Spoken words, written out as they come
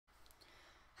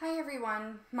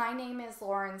everyone, my name is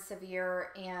Lauren Sevier,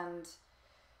 and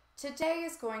today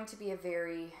is going to be a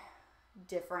very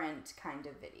different kind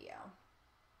of video.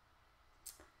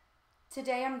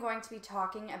 Today I'm going to be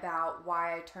talking about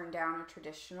why I turned down a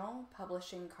traditional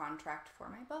publishing contract for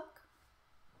my book.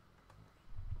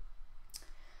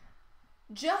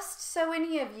 Just so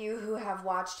any of you who have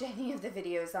watched any of the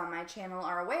videos on my channel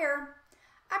are aware,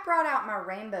 I brought out my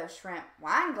rainbow shrimp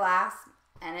wine glass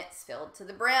and it's filled to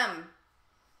the brim.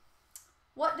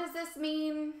 What does this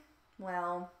mean?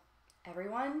 Well,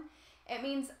 everyone, it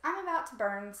means I'm about to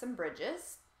burn some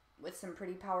bridges with some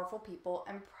pretty powerful people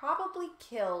and probably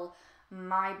kill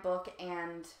my book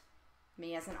and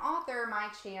me as an author, my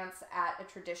chance at a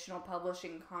traditional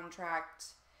publishing contract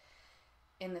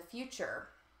in the future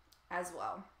as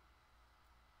well.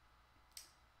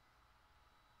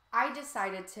 I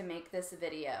decided to make this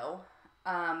video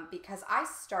because I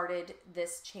started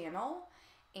this channel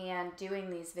and doing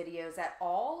these videos at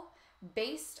all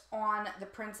based on the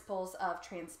principles of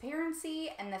transparency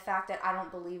and the fact that I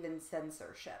don't believe in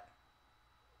censorship.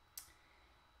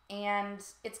 And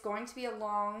it's going to be a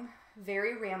long,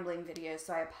 very rambling video,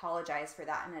 so I apologize for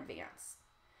that in advance.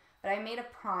 But I made a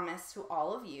promise to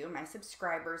all of you, my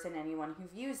subscribers and anyone who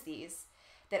views these,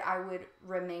 that I would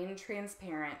remain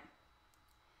transparent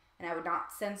and I would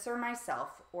not censor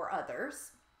myself or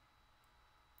others.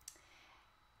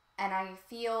 And I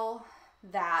feel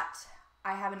that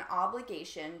I have an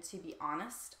obligation to be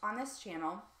honest on this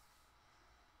channel.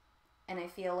 And I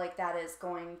feel like that is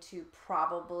going to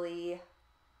probably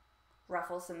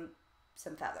ruffle some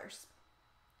feathers,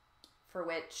 for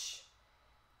which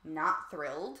I'm not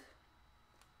thrilled,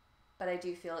 but I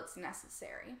do feel it's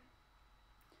necessary.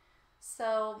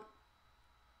 So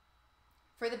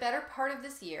for the better part of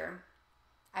this year,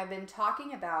 I've been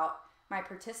talking about my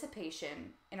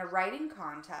participation in a writing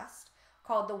contest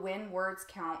called the When Words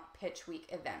Count Pitch Week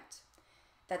event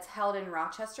that's held in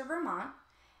Rochester, Vermont,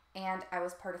 and I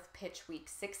was part of Pitch Week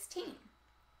 16.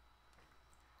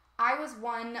 I was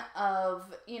one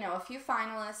of, a few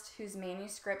finalists whose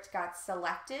manuscript got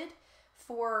selected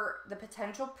for the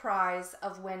potential prize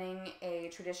of winning a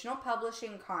traditional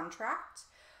publishing contract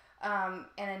and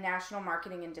a national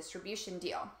marketing and distribution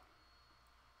deal.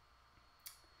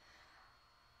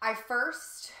 I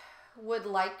first would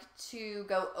like to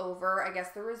go over,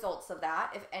 the results of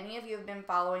that. If any of you have been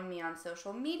following me on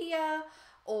social media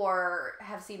or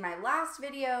have seen my last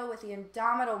video with the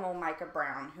indomitable Micah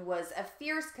Brown, who was a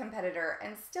fierce competitor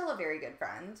and still a very good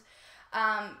friend,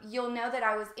 you'll know that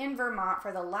I was in Vermont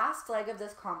for the last leg of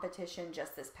this competition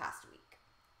just this past week.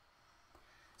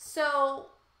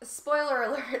 So, spoiler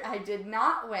alert, I did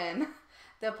not win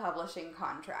the publishing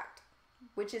contract,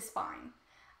 which is fine.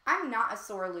 I'm not a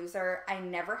sore loser. I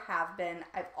never have been.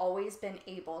 I've always been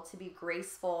able to be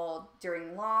graceful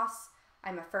during loss.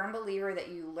 I'm a firm believer that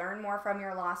you learn more from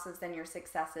your losses than your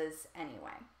successes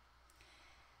anyway.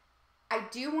 I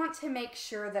do want to make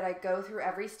sure that I go through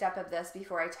every step of this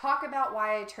before I talk about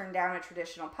why I turned down a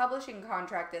traditional publishing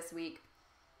contract this week,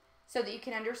 so that you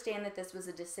can understand that this was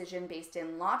a decision based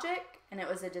in logic, and it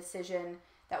was a decision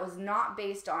that was not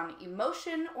based on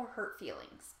emotion or hurt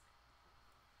feelings.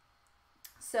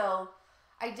 So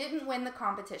I didn't win the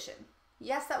competition.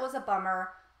 Yes, that was a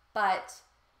bummer, but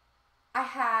I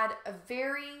had a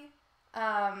very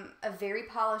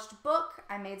polished book.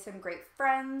 I made some great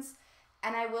friends,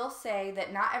 and I will say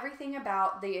that not everything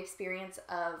about the experience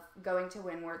of going to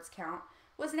When Words Count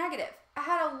was negative. I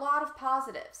had a lot of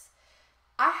positives.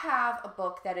 I have a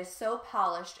book that is so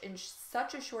polished in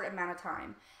such a short amount of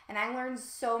time, and I learned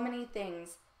so many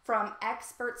things from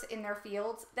experts in their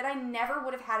fields that I never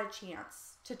would have had a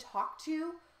chance to talk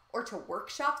to or to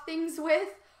workshop things with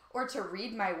or to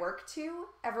read my work to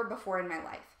ever before in my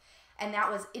life. And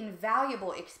that was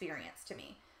invaluable experience to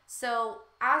me. So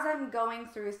as I'm going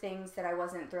through things that I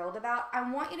wasn't thrilled about,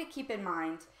 I want you to keep in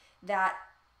mind that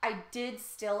I did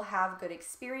still have good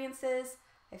experiences.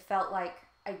 I felt like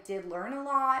I did learn a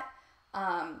lot.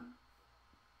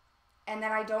 And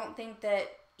that I don't think that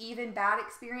even bad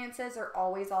experiences are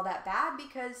always all that bad,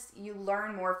 because you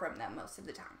learn more from them most of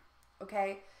the time.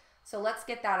 Okay? So let's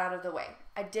get that out of the way.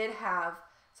 I did have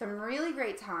some really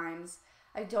great times.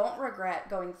 I don't regret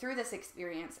going through this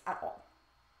experience at all.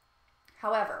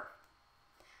 However,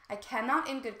 I cannot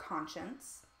in good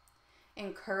conscience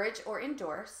encourage or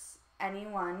endorse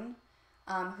anyone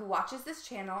who watches this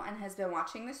channel and has been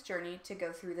watching this journey to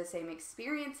go through the same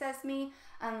experience as me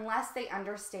unless they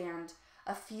understand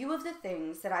a few of the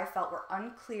things that I felt were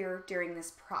unclear during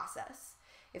this process.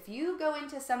 If you go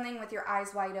into something with your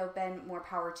eyes wide open, more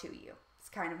power to you. It's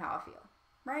kind of how I feel,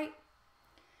 right?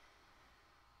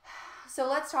 So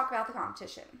let's talk about the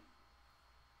competition.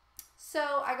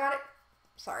 So I got it,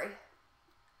 sorry.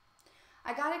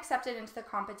 I got accepted into the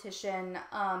competition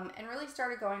and really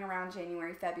started going around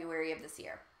January, February of this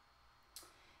year.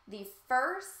 The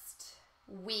first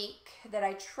week that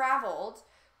I traveled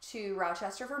to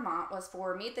Rochester, Vermont was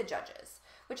for Meet the Judges,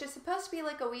 which is supposed to be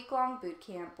like a week-long boot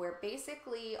camp where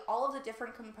basically all of the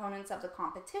different components of the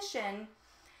competition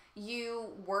you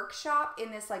workshop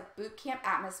in this like boot camp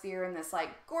atmosphere in this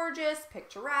like gorgeous,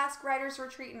 picturesque writer's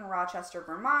retreat in Rochester,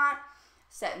 Vermont,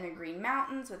 set in the Green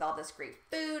Mountains with all this great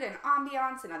food and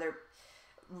ambiance and other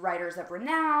writers of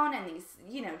renown and these,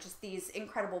 you know, just these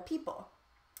incredible people.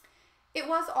 It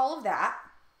was all of that.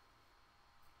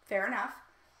 Fair enough.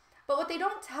 But what they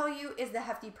don't tell you is the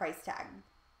hefty price tag.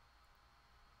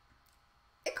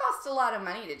 It costs a lot of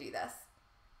money to do this.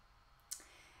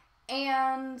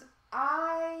 And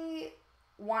I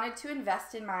wanted to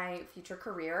invest in my future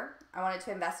career. I wanted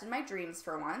to invest in my dreams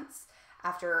for once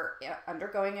after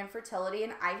undergoing infertility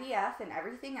and IVF and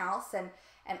everything else and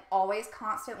always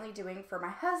constantly doing for my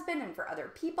husband and for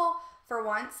other people. For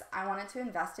once, I wanted to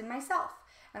invest in myself.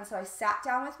 And so I sat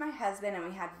down with my husband and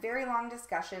we had very long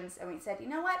discussions and we said, you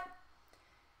know what?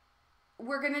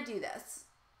 We're going to do this.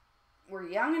 We're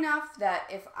young enough that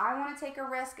if I want to take a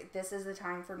risk, this is the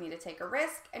time for me to take a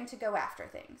risk and to go after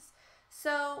things.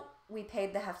 So we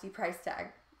paid the hefty price tag,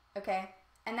 okay?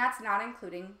 And that's not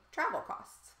including travel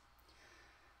costs.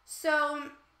 So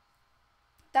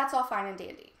that's all fine and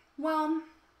dandy. Well,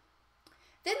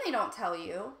 then they don't tell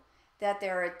you that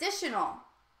there are additional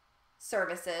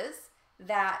services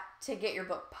that to get your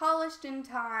book polished in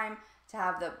time, to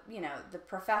have the, you know, the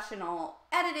professional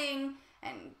editing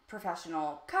and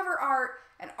professional cover art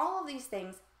and all of these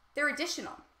things, they're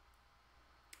additional.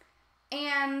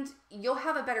 And you'll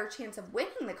have a better chance of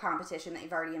winning the competition that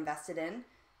you've already invested in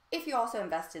if you also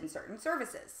invest in certain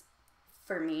services.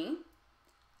 For me,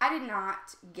 I did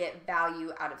not get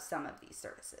value out of some of these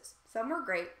services. Some were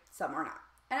great, some were not.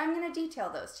 And I'm going to detail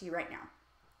those to you right now.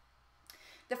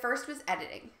 The first was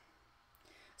editing.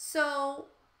 So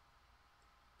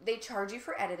they charge you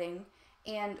for editing,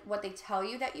 and what they tell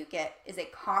you that you get is a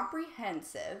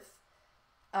comprehensive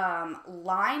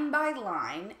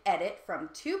line-by-line edit from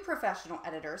 2 professional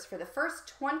editors for the first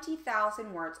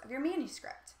 20,000 words of your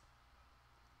manuscript.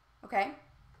 Okay?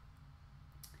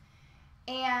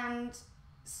 And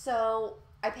so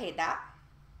I paid that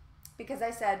because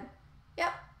I said,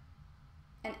 yep,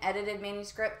 an edited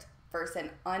manuscript versus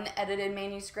an unedited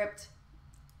manuscript.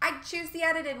 I'd choose the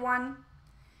edited one.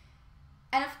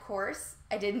 And of course,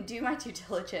 I didn't do my due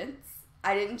diligence.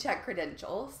 I didn't check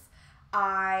credentials.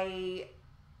 I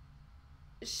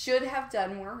should have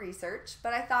done more research,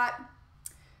 but I thought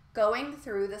going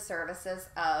through the services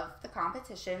of the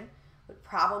competition would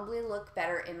probably look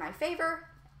better in my favor.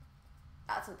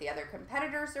 That's what the other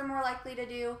competitors are more likely to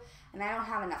do. And I don't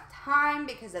have enough time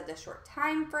because of the short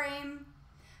time frame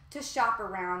to shop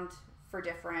around for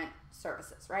different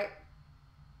services, right?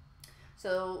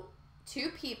 So 2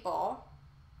 people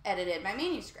edited my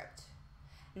manuscript,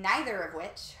 neither of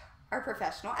which are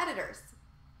professional editors,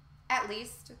 at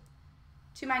least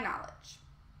to my knowledge.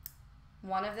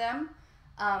 One of them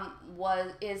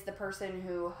is the person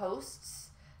who hosts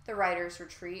the writer's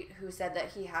retreat, who said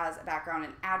that he has a background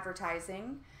in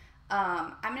advertising.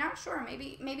 I'm not sure.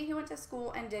 Maybe he went to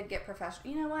school and did get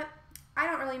professional. You know what? I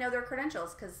don't really know their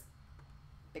credentials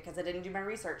because I didn't do my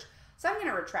research. So I'm going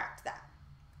to retract that.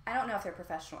 I don't know if they're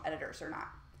professional editors or not.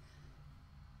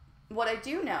 What I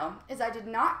do know is I did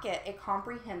not get a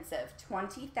comprehensive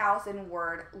 20,000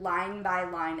 word line by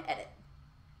line edit.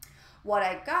 What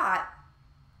I got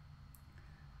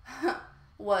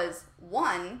was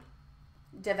one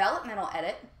developmental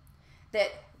edit that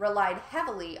relied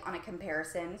heavily on a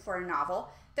comparison for a novel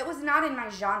that was not in my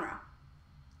genre,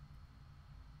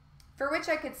 for which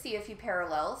I could see a few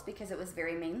parallels because it was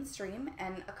very mainstream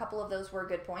and a couple of those were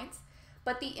good points.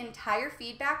 But the entire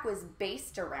feedback was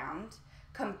based around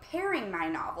comparing my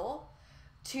novel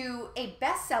to a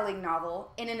best-selling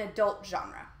novel in an adult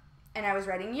genre. And I was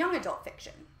writing young adult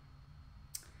fiction.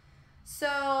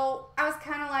 So I was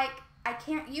kind of like, I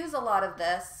can't use a lot of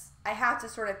this. I have to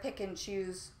sort of pick and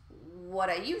choose what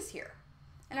I use here.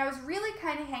 And I was really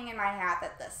kind of hanging my hat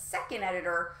that the second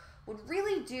editor would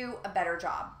really do a better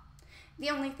job.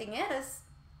 The only thing is,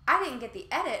 I didn't get the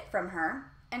edit from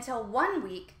her until 1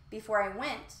 week before I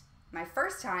went, my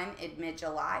first time in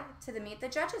mid-July, to the Meet the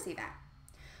Judges event.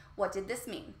 What did this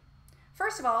mean?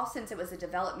 First of all, since it was a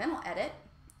developmental edit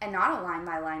and not a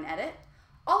line-by-line edit,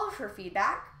 all of her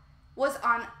feedback was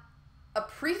on a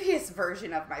previous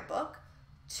version of my book,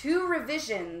 2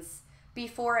 revisions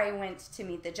before I went to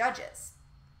Meet the Judges.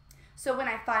 So when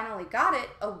I finally got it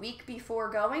a week before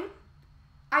going,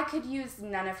 I could use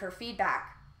none of her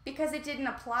feedback because it didn't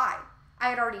apply. I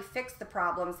had already fixed the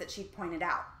problems that she'd pointed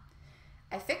out.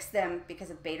 I fixed them because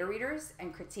of beta readers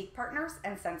and critique partners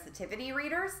and sensitivity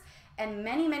readers and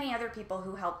many, many other people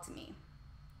who helped me.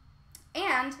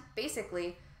 And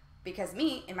basically, because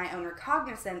me, in my own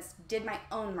recognizance, did my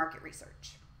own market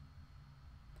research.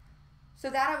 So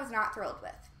that I was not thrilled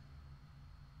with.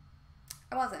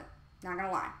 I wasn't, not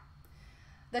gonna lie.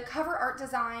 The cover art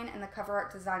design and the cover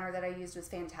art designer that I used was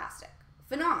fantastic.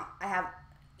 Phenomenal. I have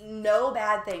no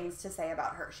bad things to say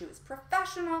about her. She was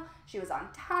professional, she was on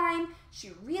time,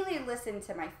 she really listened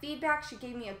to my feedback, she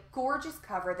gave me a gorgeous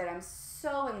cover that I'm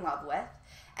so in love with,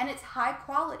 and it's high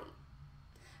quality.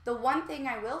 The one thing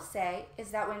I will say is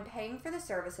that when paying for the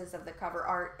services of the cover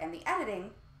art and the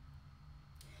editing,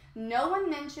 no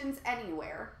one mentions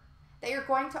anywhere that you're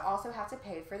going to also have to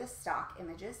pay for the stock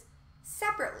images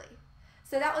separately.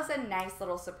 So that was a nice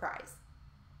little surprise.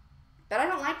 But I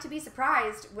don't like to be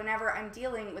surprised whenever I'm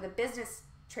dealing with a business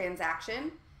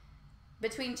transaction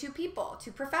between two people,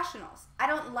 two professionals. I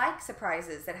don't like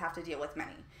surprises that have to deal with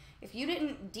money. If you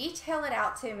didn't detail it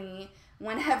out to me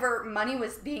whenever money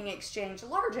was being exchanged,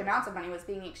 large amounts of money was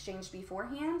being exchanged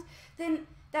beforehand, then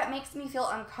that makes me feel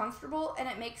uncomfortable and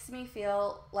it makes me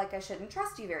feel like I shouldn't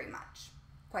trust you very much,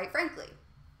 quite frankly.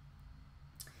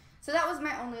 So that was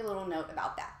my only little note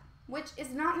about that, which is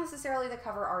not necessarily the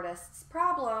cover artist's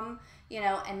problem,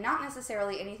 and not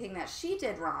necessarily anything that she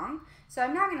did wrong. So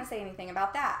I'm not going to say anything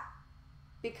about that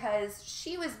because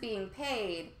she was being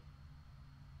paid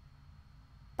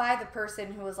by the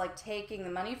person who was like taking the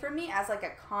money from me as like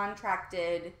a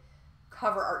contracted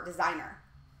cover art designer.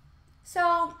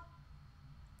 So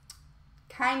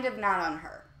kind of not on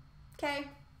her. Okay.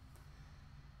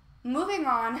 Moving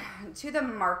on to the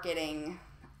marketing.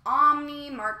 Omni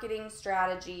marketing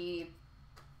strategy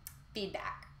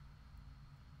feedback.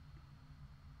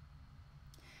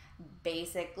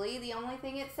 Basically, the only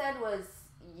thing it said was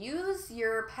use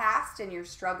your past and your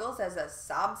struggles as a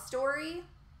sob story.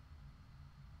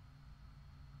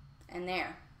 And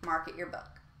there, market your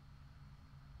book.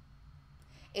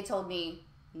 It told me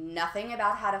nothing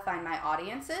about how to find my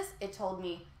audiences. It told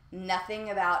me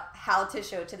nothing about how to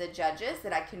show to the judges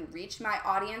that I can reach my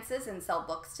audiences and sell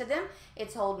books to them. It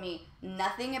told me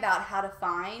nothing about how to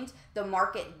find the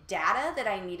market data that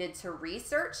I needed to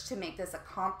research to make this a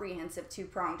comprehensive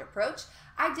two-pronged approach.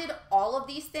 I did all of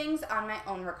these things on my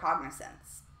own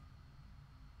recognizance.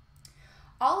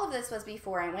 All of this was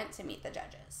before I went to meet the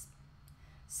judges.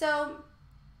 So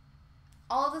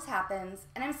all of this happens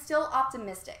and I'm still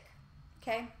optimistic,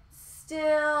 okay?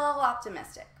 Still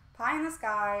optimistic. Pie in the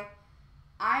sky.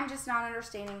 I'm just not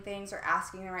understanding things or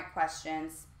asking the right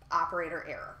questions. Operator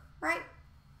error, right?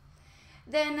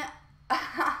 Then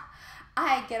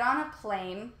I get on a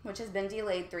plane, which has been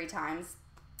delayed 3 times,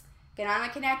 get on a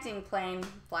connecting plane,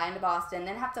 fly into Boston,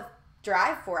 then have to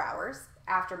drive 4 hours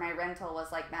after my rental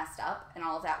was like messed up and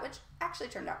all of that, which actually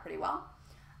turned out pretty well.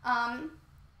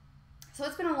 So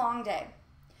it's been a long day.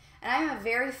 And I'm a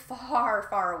very far,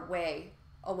 far away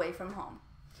from home.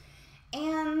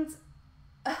 And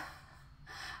I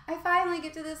finally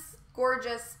get to this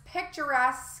gorgeous,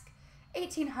 picturesque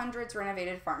 1800s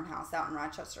renovated farmhouse out in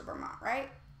Rochester, Vermont,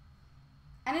 right?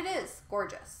 And it is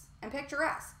gorgeous and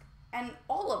picturesque and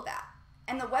all of that.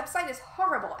 And the website is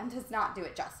horrible and does not do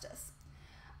it justice.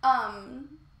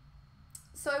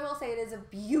 So I will say it is a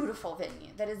beautiful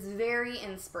venue that is very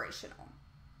inspirational.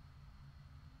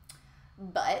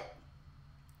 But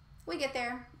we get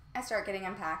there, I start getting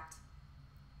unpacked.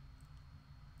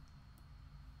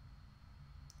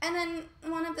 And then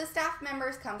one of the staff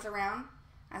members comes around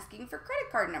asking for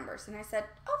credit card numbers. And I said,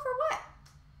 oh, for what?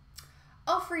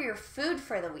 Oh, for your food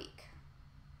for the week.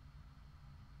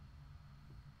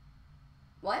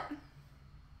 What?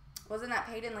 Wasn't that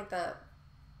paid in like the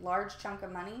large chunk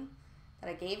of money that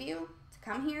I gave you to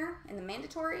come here in the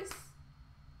mandatories?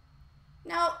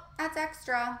 No, that's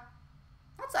extra.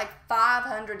 That's like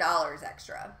 $500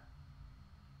 extra.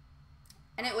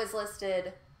 And it was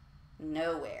listed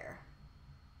nowhere.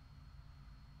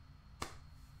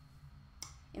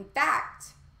 In fact,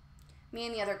 me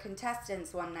and the other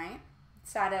contestants one night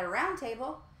sat at a round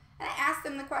table and I asked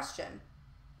them the question,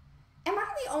 am I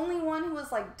the only one who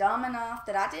was like dumb enough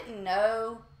that I didn't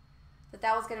know that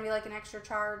that was going to be like an extra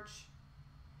charge?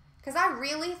 Because I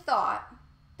really thought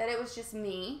that it was just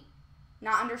me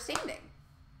not understanding.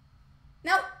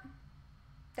 Nope.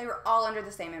 They were all under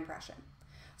the same impression.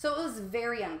 So it was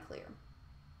very unclear.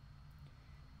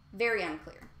 Very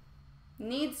unclear.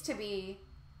 Needs to be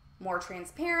more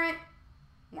transparent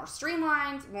more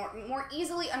streamlined, more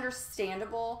easily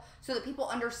understandable, so that people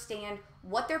understand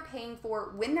what they're paying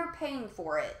for, when they're paying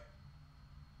for it.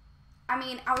 I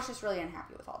mean, I was just really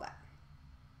unhappy with all that.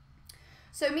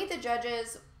 So Meet the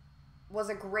Judges was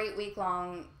a great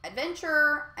week-long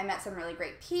adventure. I met some really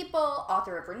great people,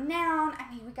 author of renown.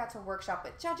 I mean, we got to workshop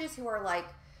with judges who are like,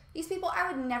 these people I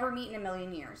would never meet in a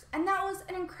million years. And that was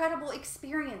an incredible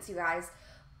experience, you guys.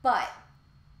 But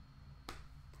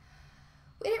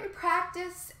we didn't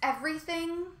practice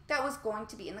everything that was going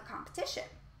to be in the competition.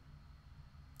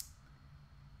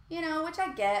 You know, which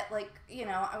I get, like, you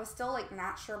know, I was still, like,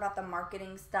 not sure about the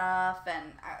marketing stuff,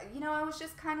 and, I was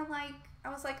just kind of like,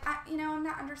 I'm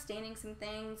not understanding some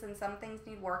things, and some things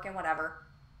need work, and whatever.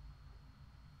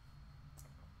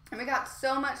 And we got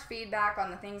so much feedback on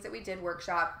the things that we did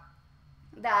workshop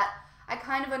that I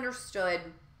kind of understood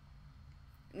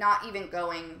not even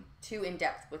going too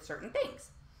in-depth with certain things.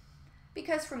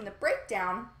 Because from the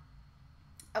breakdown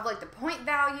of, like, the point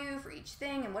value for each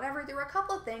thing and whatever, there were a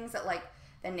couple of things that, like,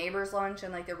 the neighbor's lunch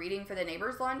and, like, the reading for the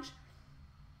neighbor's lunch,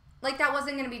 like, that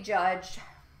wasn't going to be judged.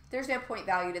 There's no point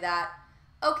value to that.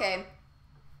 Okay.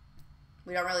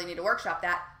 We don't really need to workshop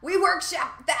that. We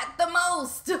workshop that the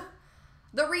most.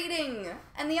 The reading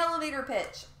and the elevator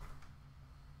pitch.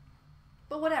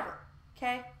 But whatever.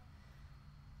 Okay?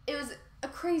 It was a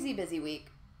crazy busy week.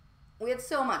 We had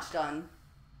so much done.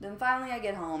 Then finally I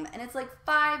get home, and it's like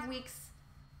 5 weeks,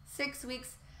 6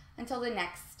 weeks until the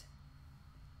next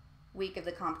week of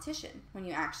the competition, when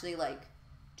you actually, like,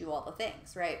 do all the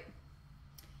things, right?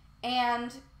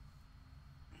 And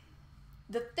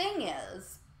the thing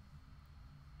is,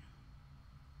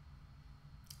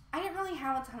 I didn't really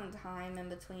have a ton of time in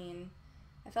between.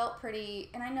 I felt pretty,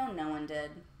 and I know no one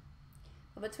did,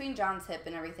 but between John's hip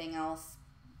and everything else,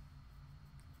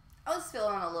 I was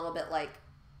feeling a little bit like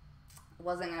I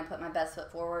wasn't going to put my best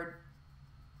foot forward.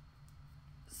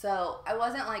 So I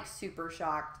wasn't, like, super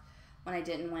shocked when I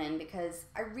didn't win, because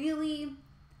I really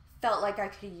felt like I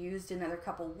could have used another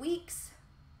couple weeks,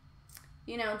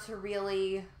 to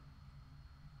really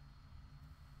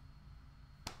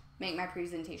make my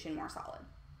presentation more solid.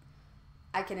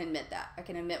 I can admit that. I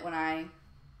can admit when I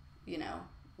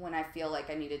feel like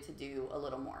I needed to do a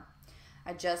little more.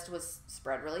 I just was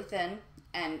spread really thin,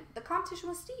 and the competition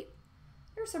was steep.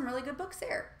 There were some really good books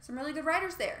there, some really good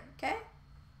writers there, okay?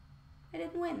 I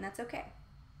didn't win. That's okay.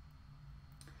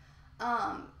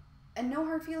 And no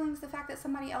hard feelings the fact that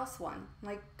somebody else won.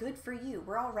 Like, good for you.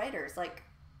 We're all writers. Like,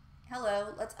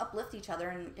 hello, let's uplift each other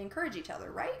and encourage each other,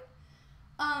 right?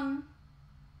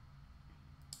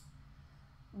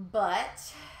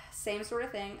 But same sort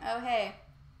of thing. Oh, hey,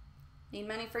 need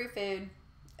money for your food.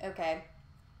 Okay.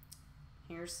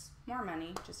 Here's more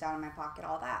money just out of my pocket,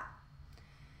 all that.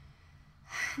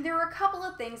 There were a couple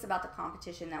of things about the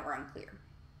competition that were unclear.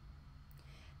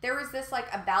 There was this, like,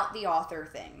 about the author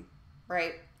thing,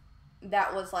 right?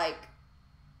 That was, like,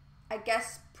 I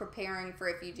guess preparing for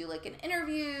if you do, like, an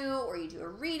interview or you do a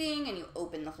reading and you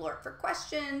open the floor up for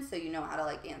questions, so you know how to,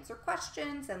 like, answer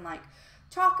questions and, like,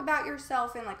 talk about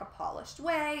yourself in, like, a polished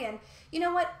way. And you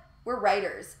know what? We're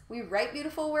writers. We write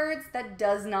beautiful words. That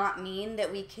does not mean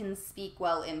that we can speak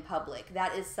well in public.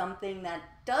 That is something that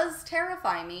does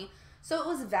terrify me, so it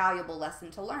was a valuable lesson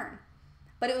to learn.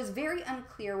 But it was very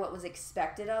unclear what was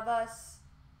expected of us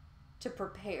to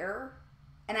prepare.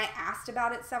 And I asked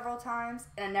about it several times,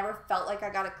 and I never felt like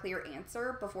I got a clear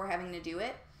answer before having to do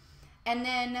it. And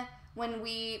then when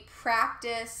we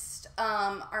practiced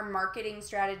our marketing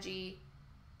strategy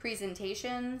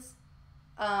presentations,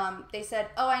 they said,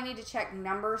 oh, I need to check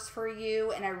numbers for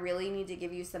you, and I really need to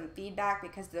give you some feedback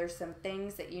because there's some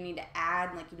things that you need to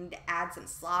add. Like, you need to add some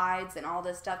slides and all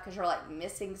this stuff because you're, like,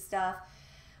 missing stuff.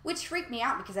 Which freaked me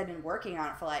out because I'd been working on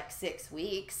it for like 6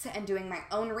 weeks and doing my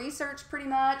own research pretty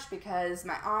much, because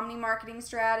my omni marketing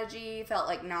strategy felt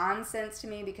like nonsense to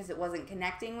me because it wasn't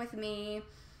connecting with me.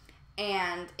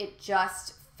 And it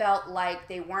just felt like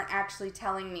they weren't actually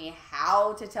telling me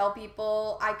how to tell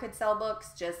people I could sell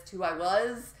books, just who I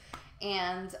was.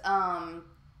 And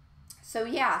so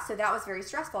that was very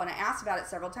stressful. And I asked about it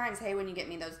several times. Hey, when you get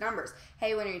me those numbers?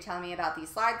 Hey, when are you telling me about these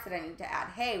slides that I need to add?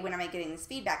 Hey, when am I getting this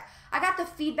feedback? I got the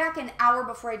feedback an hour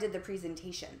before I did the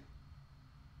presentation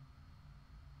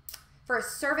for a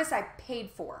service I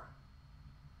paid for.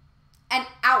 An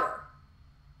hour.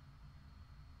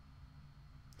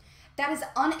 That is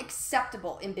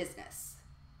unacceptable in business.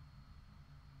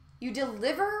 You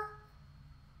deliver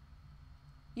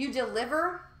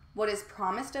what is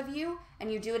promised of you,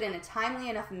 and you do it in a timely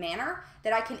enough manner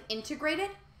that I can integrate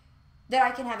it, that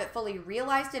I can have it fully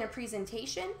realized in a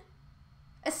presentation,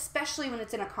 especially when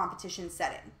it's in a competition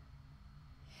setting.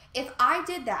 If I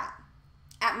did that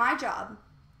at my job,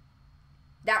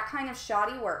 that kind of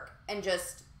shoddy work, and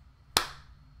just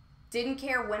didn't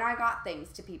care when I got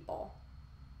things to people,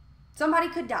 somebody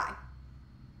could die.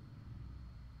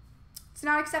 It's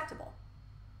not acceptable.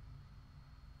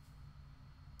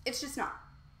 It's just not.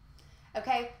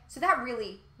 Okay? So that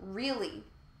really, really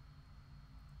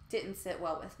didn't sit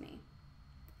well with me.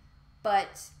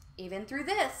 But even through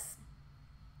this,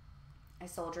 I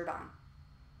soldiered on.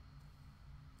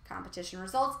 Competition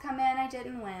results come in, I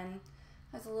didn't win.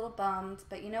 I was a little bummed,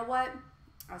 but you know what?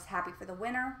 I was happy for the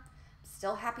winner. I'm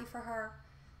still happy for her.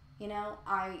 You know,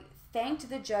 I thanked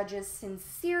the judges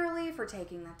sincerely for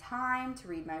taking the time to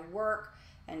read my work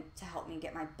and to help me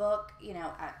get my book, you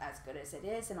know, as good as it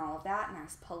is and all of that. And I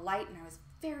was polite and I was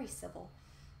very civil.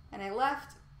 And I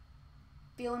left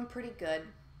feeling pretty good.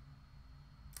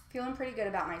 Feeling pretty good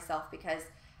about myself because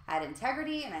I had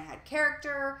integrity and I had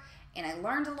character and I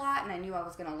learned a lot, and I knew I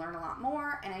was going to learn a lot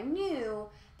more, and I knew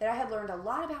that I had learned a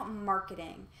lot about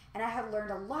marketing, and I had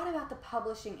learned a lot about the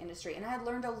publishing industry, and I had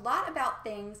learned a lot about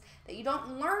things that you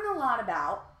don't learn a lot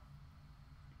about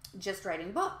just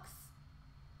writing books.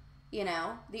 You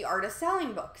know, the art of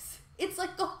selling books. It's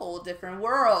like a whole different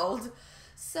world.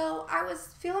 So I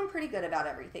was feeling pretty good about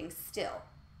everything still.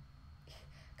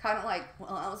 Kind of like,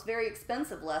 well, that was a very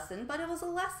expensive lesson, but it was a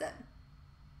lesson.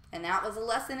 And that was a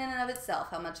lesson in and of itself,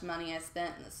 how much money I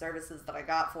spent and the services that I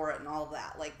got for it and all of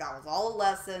that. Like, that was all a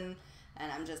lesson, and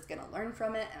I'm just going to learn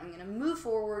from it, and I'm going to move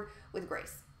forward with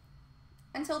grace.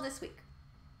 Until this week,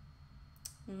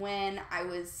 when I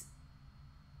was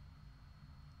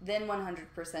then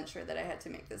 100% sure that I had to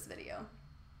make this video.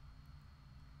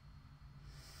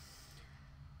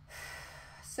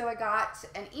 So I got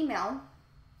an email.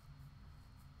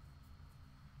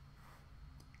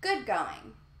 Good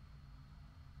going.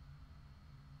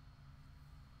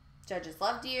 Judges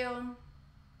loved you.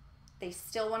 They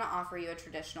still want to offer you a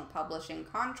traditional publishing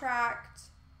contract.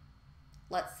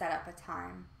 Let's set up a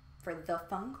time for the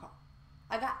phone call.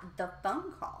 I got the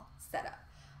phone call set up.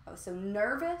 I was so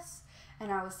nervous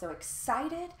and I was so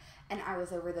excited and I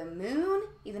was over the moon.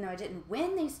 Even though I didn't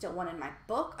win, they still wanted my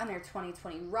book on their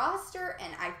 2020 roster,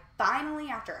 and I finally,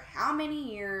 after how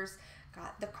many years,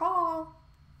 got the call.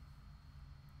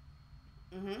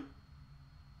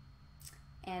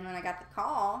 And when I got the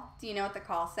call, do you know what the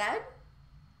call said?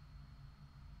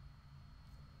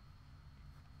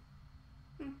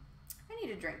 I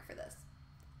need a drink for this.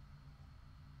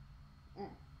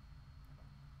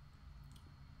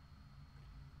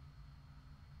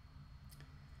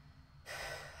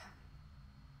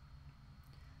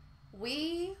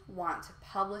 We want to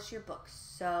publish your book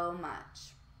so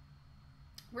much.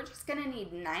 We're just going to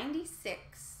need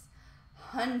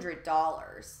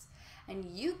 $9,600. And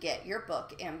you get your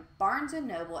book in Barnes &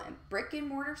 Noble and brick and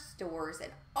mortar stores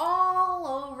and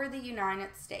all over the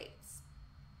United States.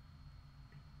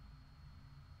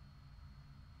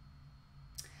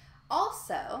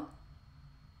 Also,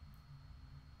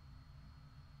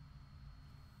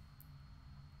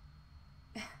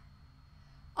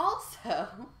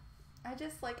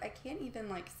 I can't even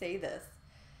say this.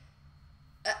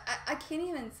 I can't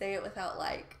even say it without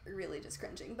really just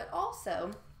cringing. But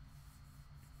also,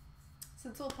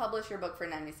 since we'll publish your book for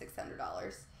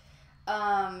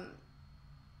 $9,600,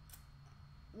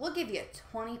 we'll give you a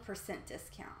 20%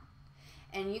 discount.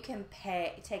 And you can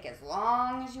take as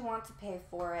long as you want to pay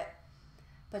for it.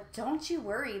 But don't you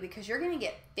worry, because you're going to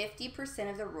get 50%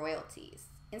 of the royalties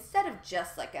instead of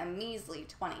just a measly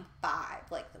 25%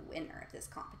 like the winner of this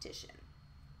competition.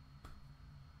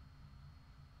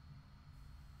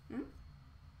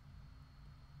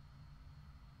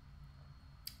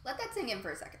 Let that sink in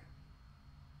for a second.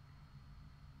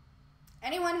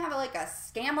 Anyone have a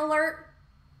scam alert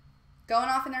going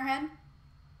off in their head?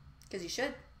 Because you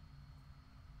should.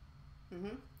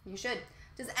 You should.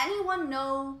 Does anyone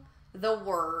know the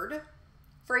word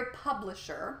for a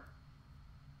publisher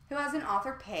who has an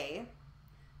author pay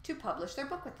to publish their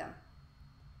book with them?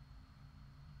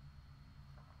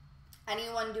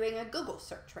 Anyone doing a Google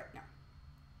search right now?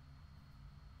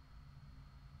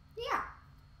 Yeah.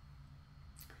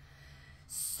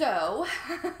 So,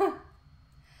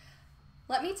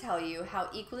 let me tell you how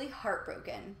equally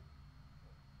heartbroken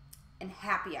and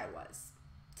happy I was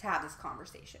to have this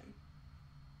conversation.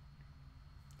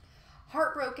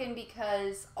 Heartbroken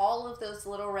because all of those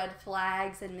little red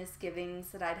flags and misgivings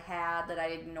that I'd had that I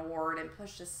ignored and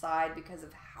pushed aside because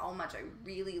of how much I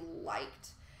really liked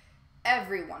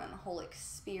everyone and the whole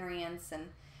experience and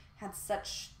had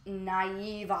such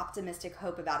naive, optimistic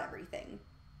hope about everything.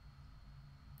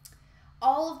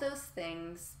 All of those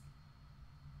things,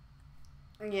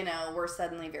 were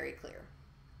suddenly very clear.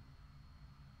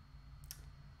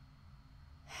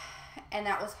 And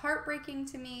that was heartbreaking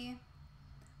to me,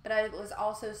 but I was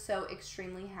also so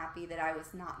extremely happy that I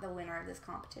was not the winner of this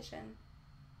competition,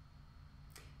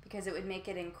 because it would make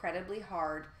it incredibly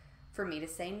hard for me to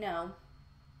say no.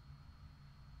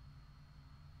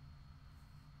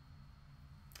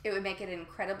 It would make it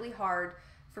incredibly hard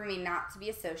for me not to be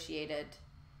associated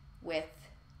with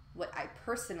what I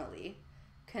personally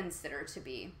consider to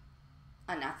be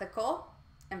unethical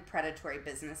and predatory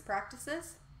business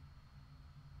practices.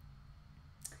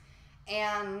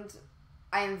 And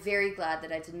I am very glad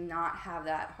that I did not have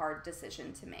that hard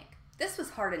decision to make. This was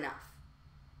hard enough.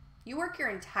 You work your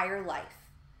entire life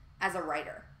as a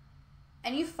writer,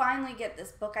 and you finally get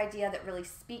this book idea that really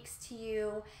speaks to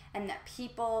you and that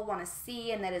people want to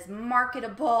see and that is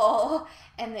marketable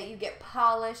and that you get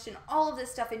polished and all of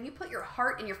this stuff, and you put your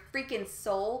heart and your freaking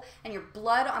soul and your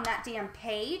blood on that damn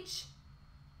page,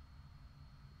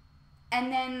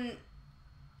 and then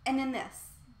this.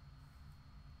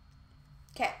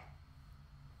 Okay.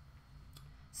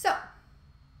 So,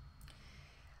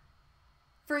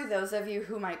 for those of you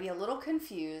who might be a little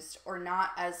confused or not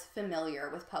as familiar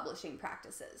with publishing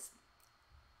practices,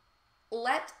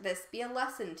 let this be a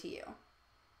lesson to you.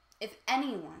 If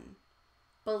anyone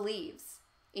believes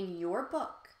in your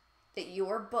book that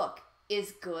your book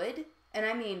is good, and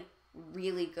I mean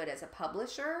really good as a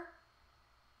publisher,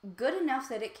 good enough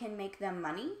that it can make them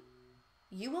money,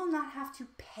 you will not have to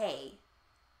pay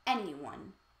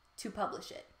anyone to publish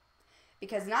it.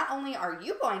 Because not only are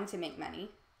you going to make money,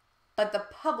 but the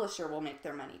publisher will make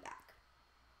their money back.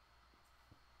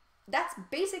 That's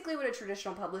basically what a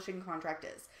traditional publishing contract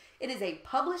is. It is a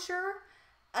publisher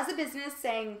as a business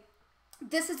saying,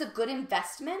 this is a good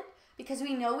investment because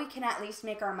we know we can at least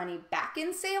make our money back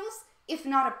in sales, if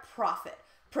not a profit.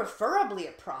 Preferably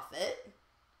a profit,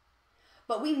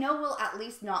 but we know we'll at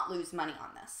least not lose money on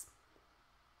this.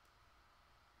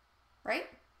 Right?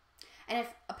 And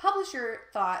if a publisher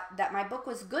thought that my book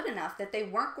was good enough that they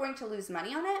weren't going to lose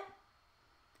money on it,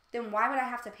 then why would I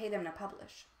have to pay them to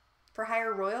publish? For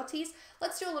higher royalties?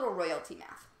 Let's do a little royalty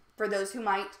math for those who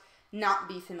might not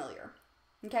be familiar.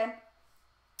 Okay?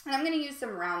 And I'm going to use some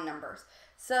round numbers.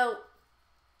 So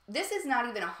this is not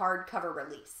even a hardcover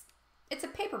release. It's a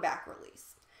paperback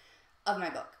release of my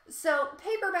book. So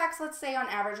paperbacks, let's say on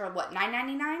average are what,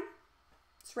 $9.99?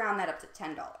 Let's round that up to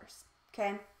 $10.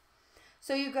 Okay?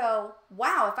 So you go,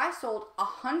 wow, if I sold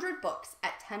 100 books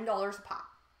at $10 a pop,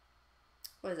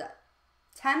 what is that?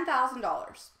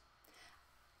 $10,000.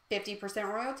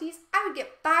 50% royalties, I would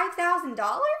get $5,000?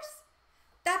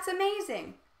 That's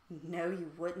amazing. No,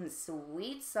 you wouldn't,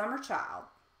 sweet summer child.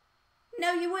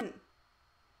 No, you wouldn't.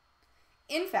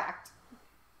 In fact,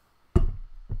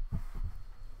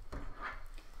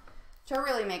 to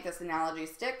really make this analogy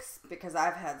sticks, because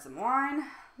I've had some wine,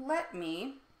 let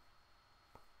me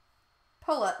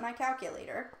pull up my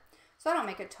calculator so I don't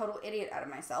make a total idiot out of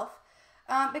myself,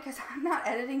 because I'm not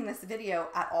editing this video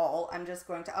at all. I'm just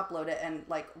going to upload it and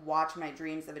like watch my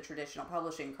dreams of a traditional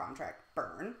publishing contract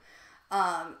burn.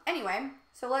 Anyway,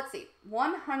 so let's see.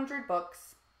 100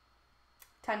 books,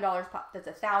 $10 pop. That's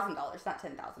 $1,000, not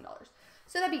 $10,000.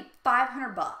 So that'd be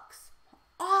 500 bucks.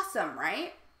 Awesome,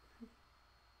 right?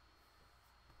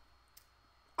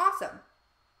 Awesome.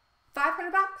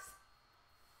 500 bucks?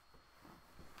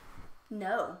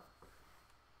 No.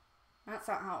 That's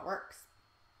not how it works.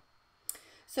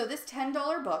 So this $10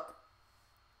 book,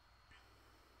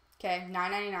 okay,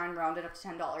 $9.99 rounded up to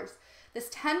 $10. This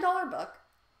 $10 book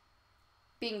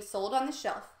being sold on the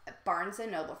shelf at Barnes &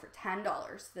 Noble for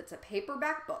 $10, that's a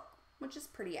paperback book, which is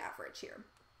pretty average here,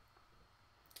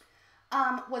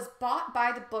 was bought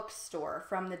by the bookstore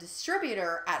from the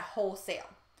distributor at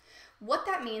wholesale. What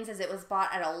that means is it was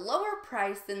bought at a lower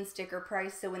price than sticker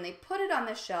price, so when they put it on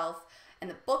the shelf and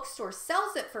the bookstore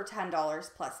sells it for $10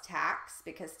 plus tax,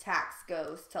 because tax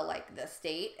goes to like the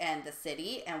state and the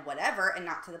city and whatever and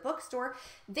not to the bookstore,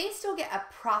 they still get a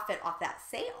profit off that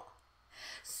sale.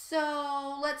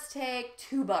 So let's take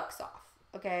 $2 off,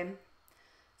 okay?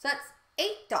 So that's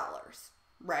 $8,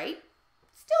 right?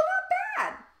 Still not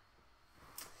bad.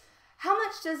 How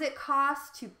much does it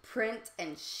cost to print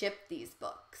and ship these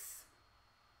books?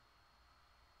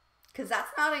 Because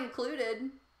that's not included.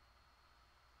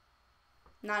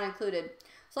 Not included.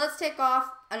 So let's take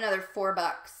off another $4.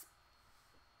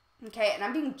 Okay, and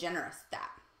I'm being generous with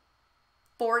that.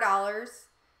 $4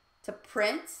 to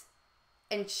print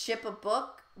and ship a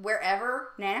book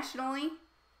wherever, nationally.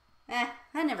 That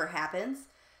never happens.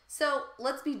 So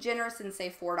let's be generous and say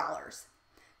 $4.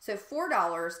 So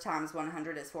 $4 times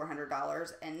 100 is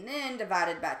 $400, and then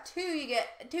divided by 2, you get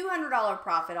a $200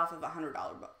 profit off of $100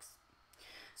 books.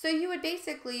 So you would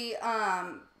basically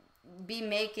be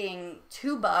making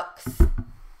 $2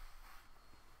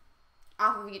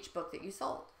 off of each book that you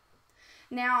sold.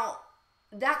 Now,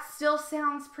 that still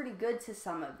sounds pretty good to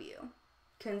some of you,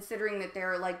 considering that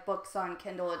there are like books on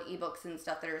Kindle and ebooks and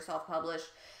stuff that are self-published.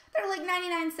 They're like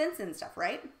 99 cents and stuff,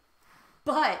 right?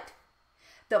 But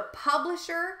the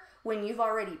publisher, when you've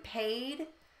already paid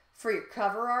for your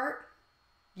cover art,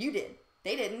 you did.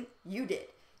 They didn't. You did.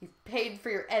 You paid for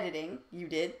your editing. You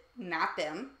did. Not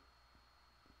them.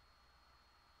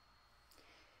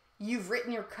 You've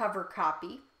written your cover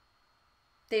copy.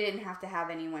 They didn't have to have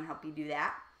anyone help you do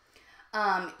that.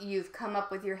 You've come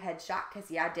up with your headshot,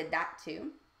 because yeah, I did that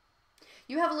too.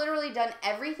 You have literally done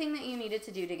everything that you needed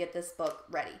to do to get this book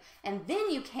ready. And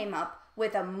then you came up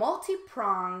with a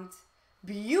multi-pronged,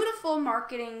 beautiful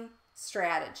marketing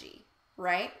strategy,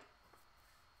 right?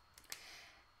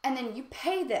 And then you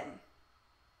pay them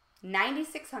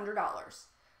 $9,600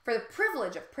 for the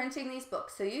privilege of printing these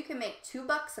books so you can make $2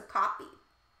 a copy.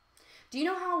 Do you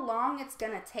know how long it's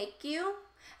going to take you,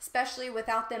 especially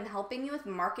without them helping you with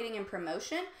marketing and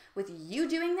promotion, with you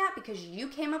doing that because you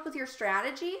came up with your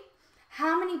strategy?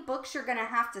 How many books you're going to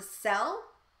have to sell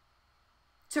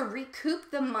to recoup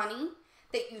the money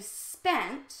that you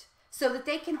spent so that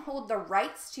they can hold the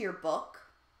rights to your book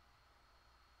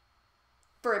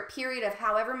for a period of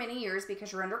however many years,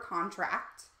 because you're under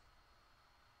contract,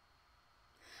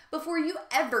 before you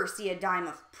ever see a dime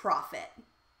of profit.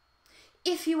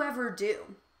 If you ever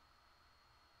do.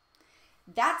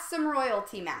 That's some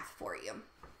royalty math for you.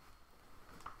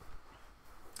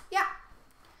 Yeah.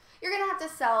 You're going to have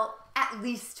to sell at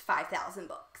least 5,000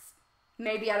 books.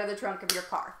 Maybe out of the trunk of your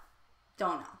car.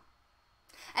 Don't know.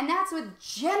 And that's with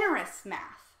generous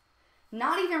math.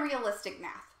 Not even realistic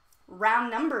math. Round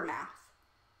number math.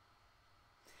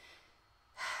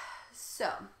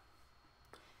 So,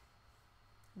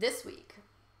 this week,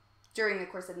 during the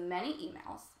course of many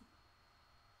emails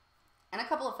and a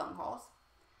couple of phone calls,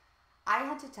 I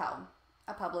had to tell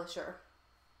a publisher,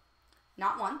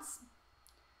 not once,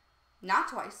 not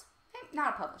twice,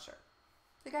 not a publisher,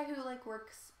 the guy who like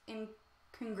works in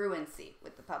congruency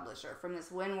with the publisher from this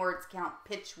Win Words Count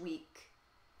Pitch Week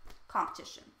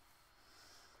competition.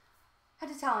 I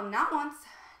had to tell him not once,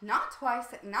 not twice,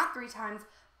 not 3 times,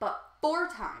 but 4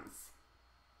 times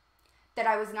that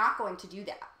I was not going to do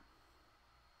that.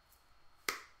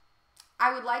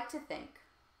 I would like to think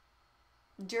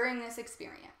during this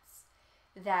experience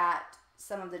that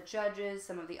some of the judges,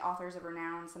 some of the authors of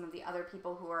renown, some of the other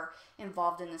people who are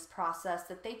involved in this process,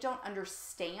 that they don't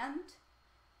understand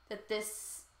that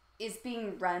this is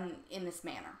being run in this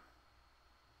manner.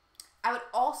 I would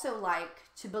also like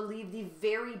to believe the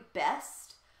very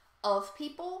best of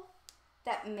people,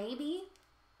 that maybe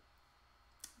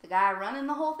the guy running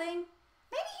the whole thing,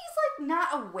 maybe he's like not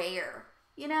aware,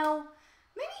 you know?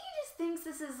 Maybe he just thinks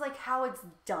this is like how it's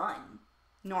done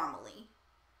normally.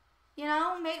 You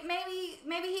know,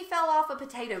 maybe he fell off a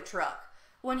potato truck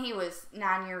when he was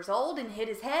 9 years old and hit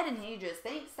his head and he just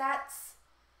thinks that's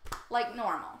like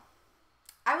normal.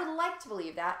 I would like to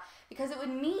believe that, because it would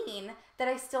mean that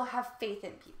I still have faith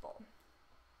in people.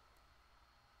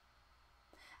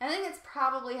 And I think it's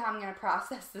probably how I'm going to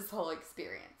process this whole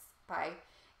experience, by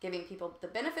giving people the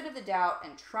benefit of the doubt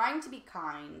and trying to be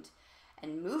kind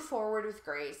and move forward with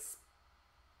grace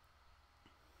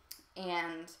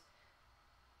and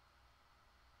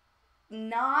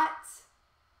not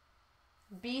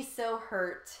be so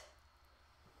hurt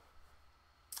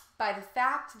by the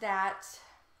fact that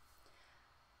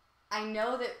I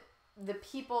know that the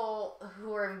people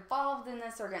who are involved in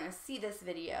this are going to see this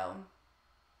video.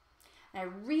 And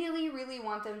I really, really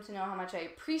want them to know how much I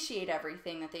appreciate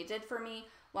everything that they did for me,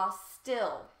 while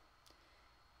still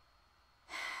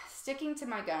sticking to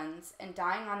my guns and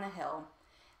dying on the hill,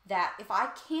 that if I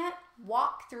can't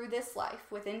walk through this life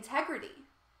with integrity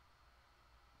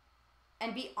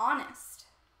and be honest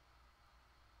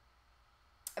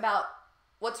about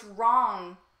what's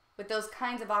wrong with those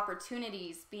kinds of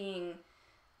opportunities being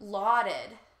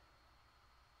lauded,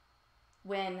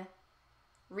 when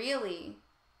really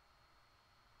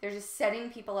they're just setting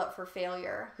people up for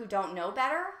failure who don't know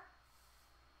better,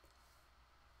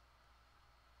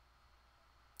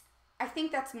 I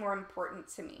think that's more important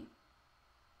to me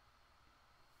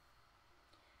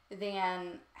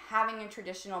than having a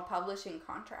traditional publishing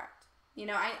contract. You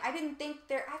know, I didn't think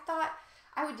I thought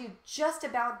I would do just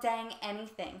about dang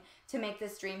anything to make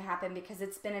this dream happen, because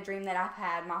it's been a dream that I've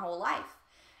had my whole life.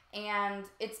 And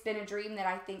it's been a dream that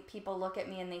I think people look at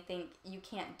me and they think, you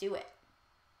can't do it.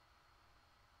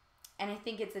 And I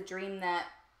think it's a dream that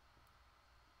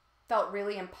felt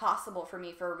really impossible for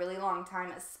me for a really long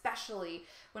time, especially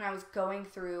when I was going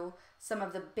through some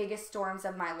of the biggest storms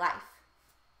of my life.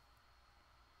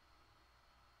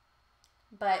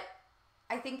 But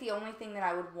I think the only thing that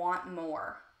I would want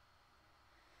more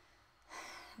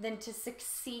than to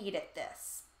succeed at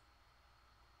this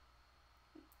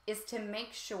is to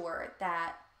make sure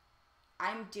that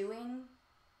I'm doing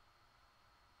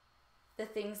the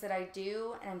things that I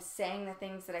do and I'm saying the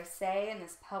things that I say in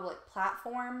this public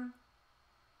platform,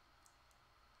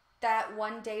 that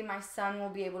one day my son will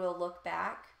be able to look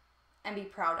back and be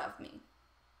proud of me.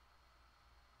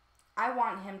 I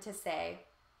want him to say,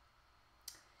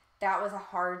 that was a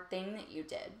hard thing that you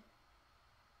did,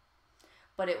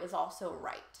 but it was also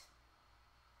right.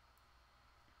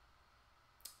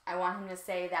 I want him to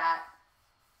say that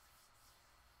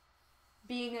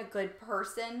being a good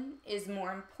person is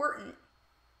more important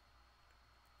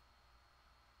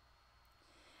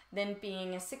than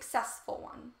being a successful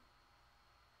one.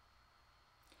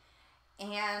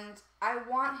 And I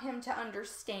want him to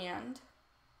understand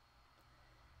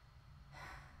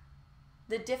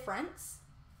the difference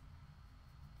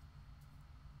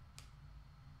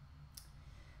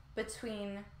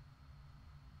between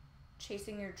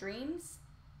chasing your dreams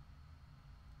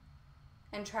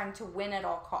and trying to win at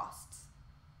all costs.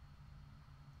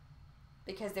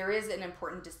 Because there is an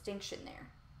important distinction there.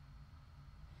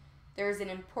 There is an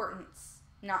importance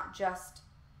not just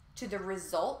to the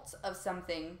results of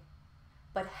something,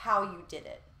 but how you did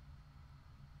it.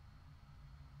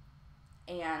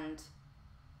 And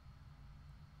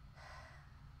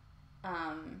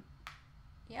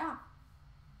yeah.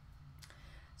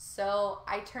 So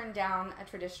I turned down a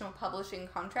traditional publishing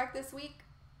contract this week,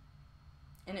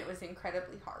 and it was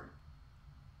incredibly hard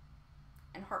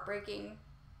and heartbreaking.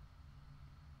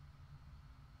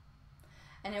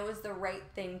 And it was the right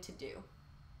thing to do.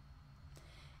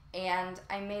 And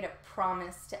I made a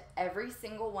promise to every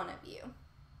single one of you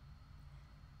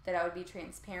that I would be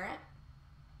transparent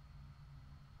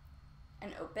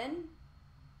and open.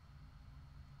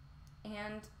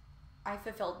 And I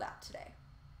fulfilled that today.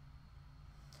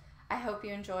 I hope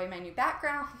you enjoy my new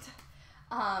background.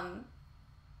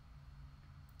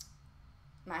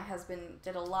 My husband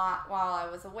did a lot while I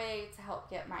was away to help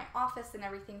get my office and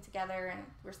everything together, and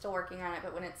we're still working on it,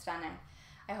 but when it's done,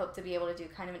 I hope to be able to do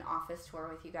kind of an office tour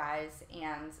with you guys,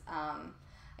 and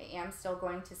I am still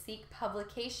going to seek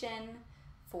publication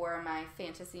for my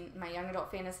young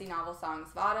adult fantasy novel, Songs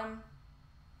of Autumn.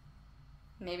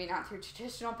 Maybe not through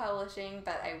traditional publishing,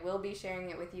 but I will be sharing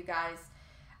it with you guys.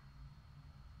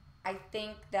 I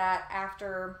think that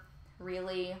after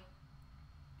really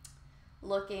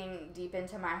looking deep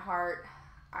into my heart,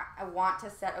 I want to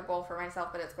set a goal for myself,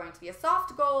 but it's going to be a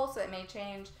soft goal, so it may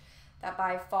change, that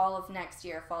by fall of next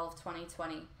year, fall of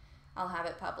 2020, I'll have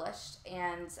it published.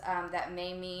 And that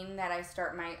may mean that I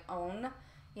start my own,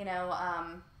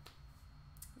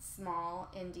 small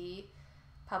indie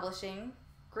publishing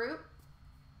group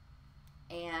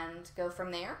and go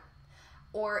from there.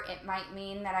 Or it might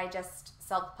mean that I just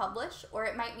self-publish, or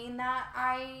it might mean that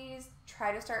I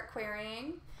try to start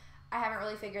querying. I haven't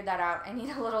really figured that out. I need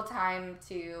a little time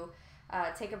to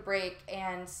take a break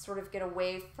and sort of get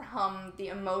away from the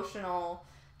emotional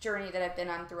journey that I've been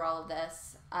on through all of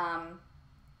this.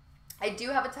 I do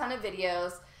have a ton of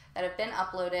videos that have been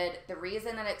uploaded. The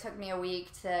reason that it took me a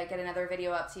week to get another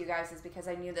video up to you guys is because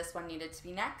I knew this one needed to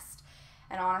be next.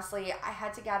 And honestly, I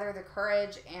had to gather the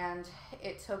courage, and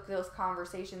it took those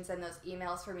conversations and those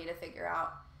emails for me to figure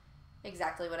out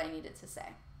exactly what I needed to say,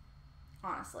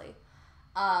 honestly.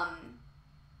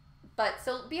 But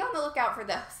so be on the lookout for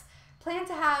those. Plan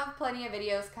to have plenty of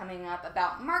videos coming up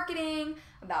about marketing,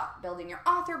 about building your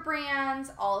author brand,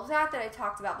 all of that I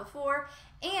talked about before.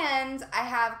 And I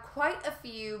have quite a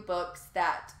few books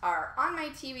that are on my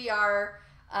TBR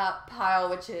pile,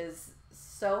 which is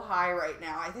so high right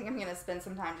now. I think I'm going to spend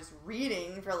some time just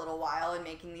reading for a little while and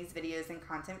making these videos and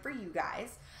content for you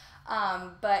guys.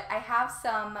 But I have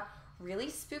some really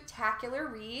spectacular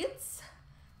reads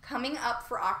coming up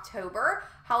for October.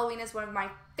 Halloween is one of my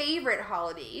favorite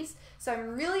holidays, so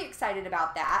I'm really excited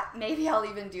about that. Maybe I'll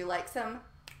even do like some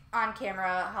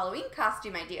on-camera Halloween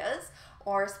costume ideas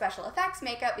or special effects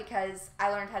makeup, because I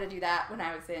learned how to do that when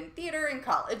I was in theater in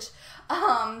college,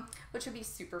 which would be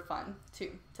super fun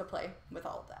too, to play with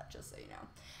all of that, just so you know.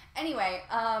 Anyway,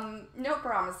 no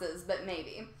promises, but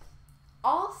maybe.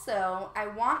 Also, I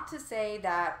want to say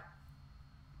that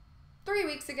 3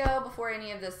 weeks ago, before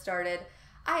any of this started,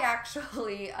 I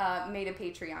actually made a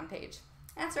Patreon page.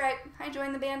 That's right, I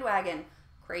joined the bandwagon,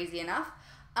 crazy enough.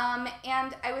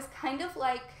 And I was kind of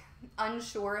like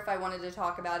unsure if I wanted to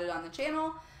talk about it on the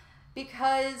channel,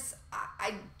 because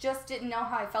I just didn't know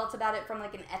how I felt about it from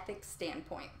like an ethics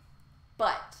standpoint.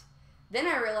 But then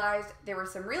I realized there were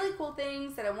some really cool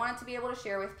things that I wanted to be able to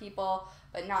share with people,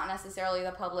 but not necessarily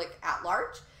the public at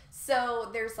large. So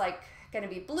there's like going to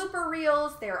be blooper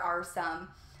reels. There are some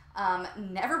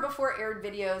never before aired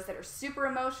videos that are super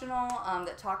emotional,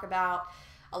 that talk about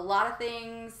a lot of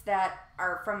things that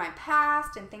are from my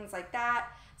past and things like that.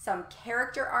 Some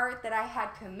character art that I had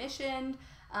commissioned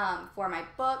for my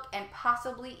book, and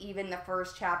possibly even the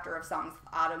first chapter of Songs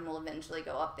of Autumn will eventually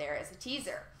go up there as a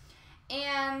teaser.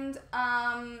 And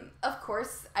of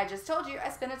course, I just told you I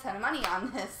spent a ton of money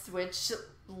on this, which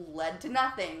led to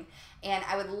nothing. And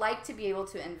I would like to be able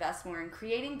to invest more in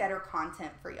creating better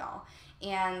content for y'all.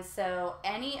 And so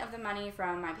any of the money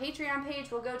from my Patreon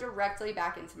page will go directly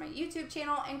back into my YouTube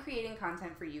channel and creating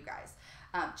content for you guys.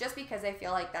 Just because I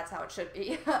feel like that's how it should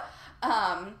be.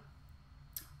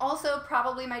 Also,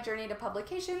 probably my journey to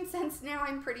publication, since now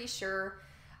I'm pretty sure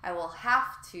I will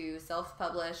have to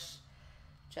self-publish,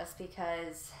 just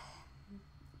because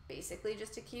basically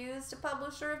just accused a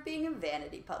publisher of being a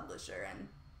vanity publisher, and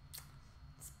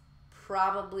it's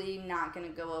probably not going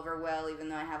to go over well, even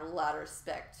though I have a lot of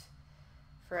respect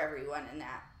for everyone in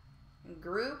that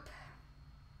group.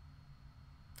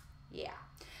 Yeah.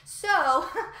 So,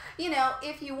 you know,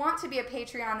 if you want to be a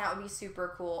Patreon, that would be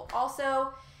super cool.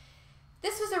 Also,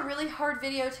 this was a really hard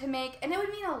video to make, and it would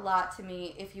mean a lot to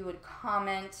me if you would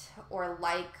comment or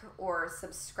like or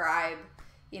subscribe.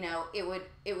 You know, it would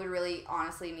really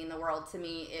honestly mean the world to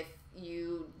me if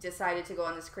you decided to go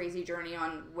on this crazy journey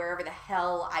on wherever the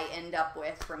hell I end up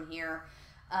with from here.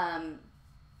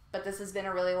 But this has been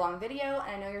a really long video,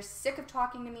 and I know you're sick of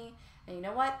talking to me. And you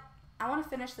know what? I want to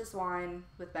finish this wine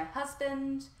with my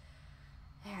husband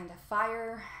and a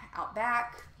fire out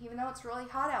back. Even though it's really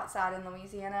hot outside in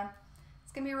Louisiana,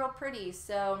 it's going to be real pretty.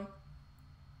 So,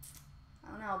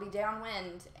 I don't know, I'll be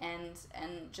downwind and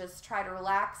just try to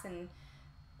relax and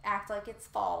act like it's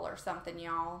fall or something,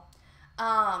 y'all.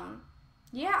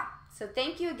 Yeah, so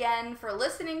thank you again for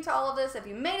listening to all of this. If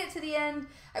you made it to the end,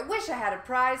 I wish I had a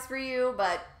prize for you,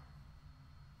 but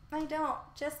I don't.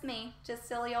 Just me. Just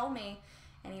silly old me.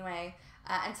 Anyway,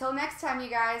 until next time, you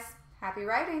guys, happy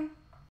writing.